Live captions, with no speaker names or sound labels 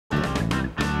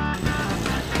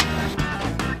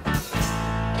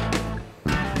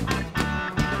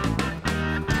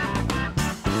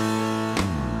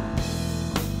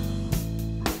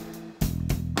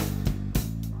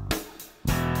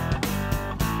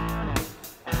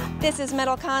This is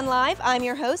METALCON Live. I'm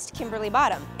your host, Kimberly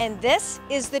Bottom, and this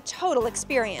is the total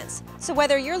experience. So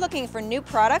whether you're looking for new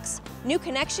products, new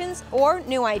connections, or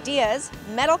new ideas,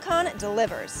 METALCON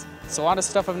delivers. It's a lot of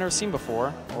stuff I've never seen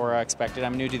before or expected.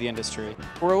 I'm new to the industry.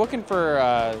 We're looking for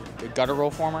a gutter roll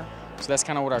former, so that's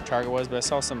kind of what our target was, but I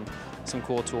saw some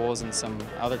cool tools and some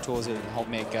other tools that help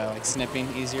make like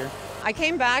snipping easier. I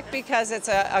came back because it's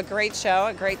a great show,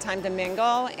 a great time to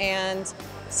mingle and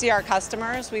see our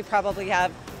customers. We probably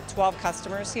have 12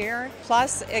 customers here.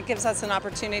 Plus, it gives us an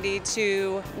opportunity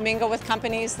to mingle with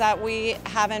companies that we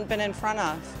haven't been in front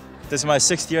of. This is my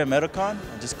 6th year at METALCON.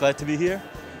 I'm just glad to be here.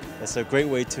 It's a great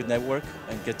way to network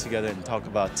and get together and talk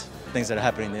about things that are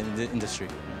happening in the industry.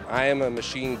 I am a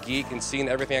machine geek, and seeing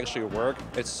everything actually work,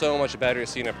 it's so much better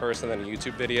seeing in person than a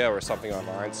YouTube video or something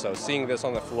online. So seeing this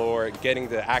on the floor, getting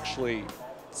to actually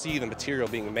see the material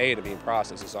being made and being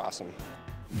processed is awesome.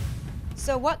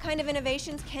 So what kind of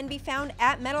innovations can be found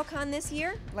at METALCON this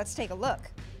year? Let's take a look.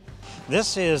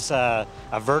 This is a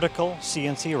vertical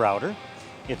CNC router.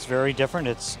 It's very different.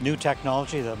 It's new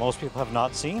technology that most people have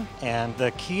not seen. And the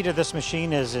key to this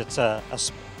machine is it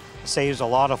saves a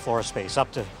lot of floor space,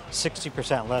 up to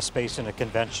 60% less space in a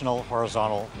conventional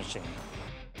horizontal machine.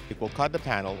 It will cut the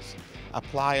panels,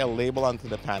 apply a label onto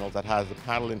the panels that has the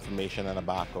panel information and a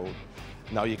barcode.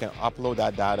 Now you can upload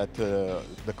that data to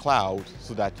the cloud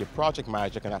so that your project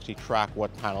manager can actually track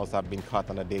what panels have been cut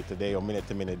on a day-to-day or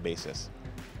minute-to-minute basis.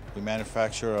 We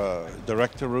manufacture a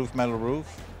direct-to-roof metal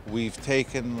roof. We've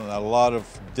taken a lot of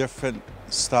different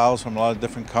styles from a lot of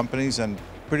different companies and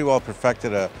pretty well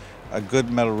perfected a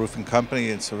good metal roofing company.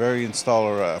 It's very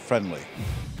installer friendly.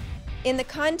 In the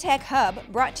CONTECH Hub,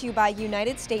 brought to you by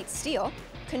United States Steel,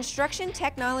 construction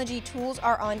technology tools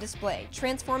are on display,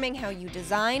 transforming how you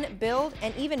design, build,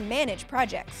 and even manage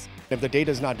projects. If the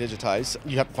data is not digitized,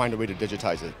 you have to find a way to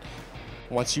digitize it.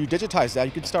 Once you digitize that,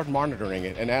 you can start monitoring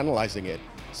it and analyzing it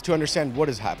to understand what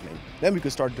is happening. Then we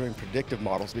can start doing predictive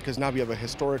models because now we have a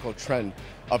historical trend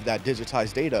of that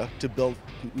digitized data to build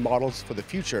models for the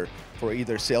future for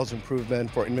either sales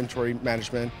improvement, for inventory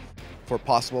management, for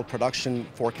possible production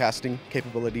forecasting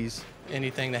capabilities.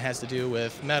 Anything that has to do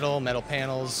with metal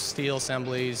panels, steel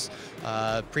assemblies,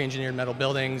 pre-engineered metal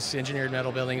buildings, engineered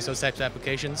metal buildings, those types of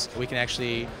applications. We can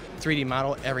actually 3D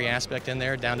model every aspect in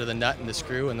there down to the nut and the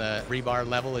screw and the rebar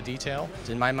level of detail.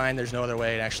 In my mind, there's no other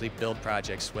way to actually build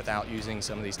projects without using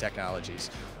some of these technologies.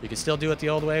 You can still do it the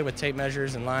old way with tape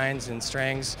measures and lines and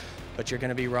strings, but you're going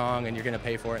to be wrong and you're going to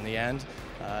pay for it in the end.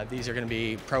 These are going to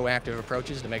be proactive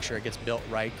approaches to make sure it gets built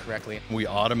right, correctly. We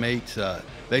automate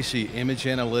basically image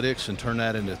analytics and turn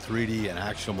that into 3D and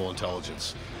actionable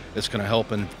intelligence. It's going to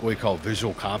help in what we call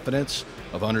visual confidence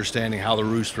of understanding how the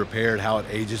roof's prepared, how it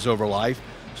ages over life,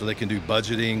 so they can do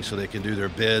budgeting, so they can do their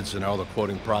bids and all the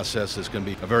quoting process. It's going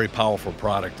to be a very powerful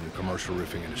product in the commercial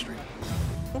roofing industry.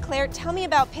 And Claire, tell me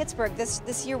about Pittsburgh.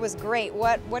 This year was great.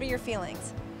 What are your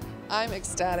feelings? I'm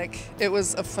ecstatic. It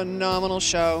was a phenomenal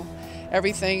show.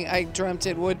 Everything I dreamt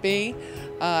it would be.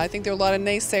 I think there were a lot of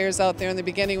naysayers out there in the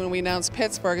beginning when we announced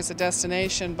Pittsburgh as a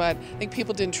destination, but I think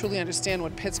people didn't truly understand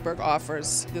what Pittsburgh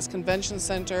offers. This convention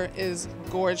center is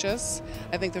gorgeous.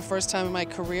 I think the first time in my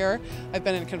career I've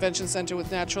been in a convention center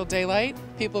with natural daylight.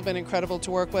 People have been incredible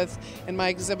to work with, and my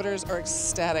exhibitors are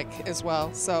ecstatic as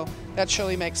well. So that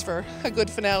surely makes for a good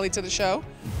finale to the show.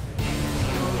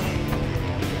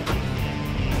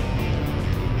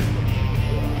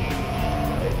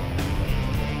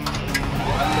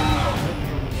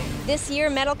 This year,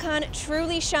 METALCON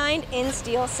truly shined in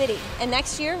Steel City, and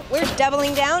next year, we're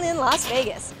doubling down in Las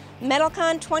Vegas.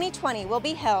 METALCON 2020 will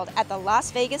be held at the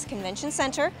Las Vegas Convention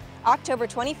Center, October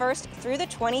 21st through the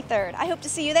 23rd. I hope to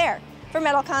see you there. For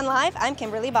METALCON Live, I'm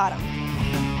Kimberly Bottom.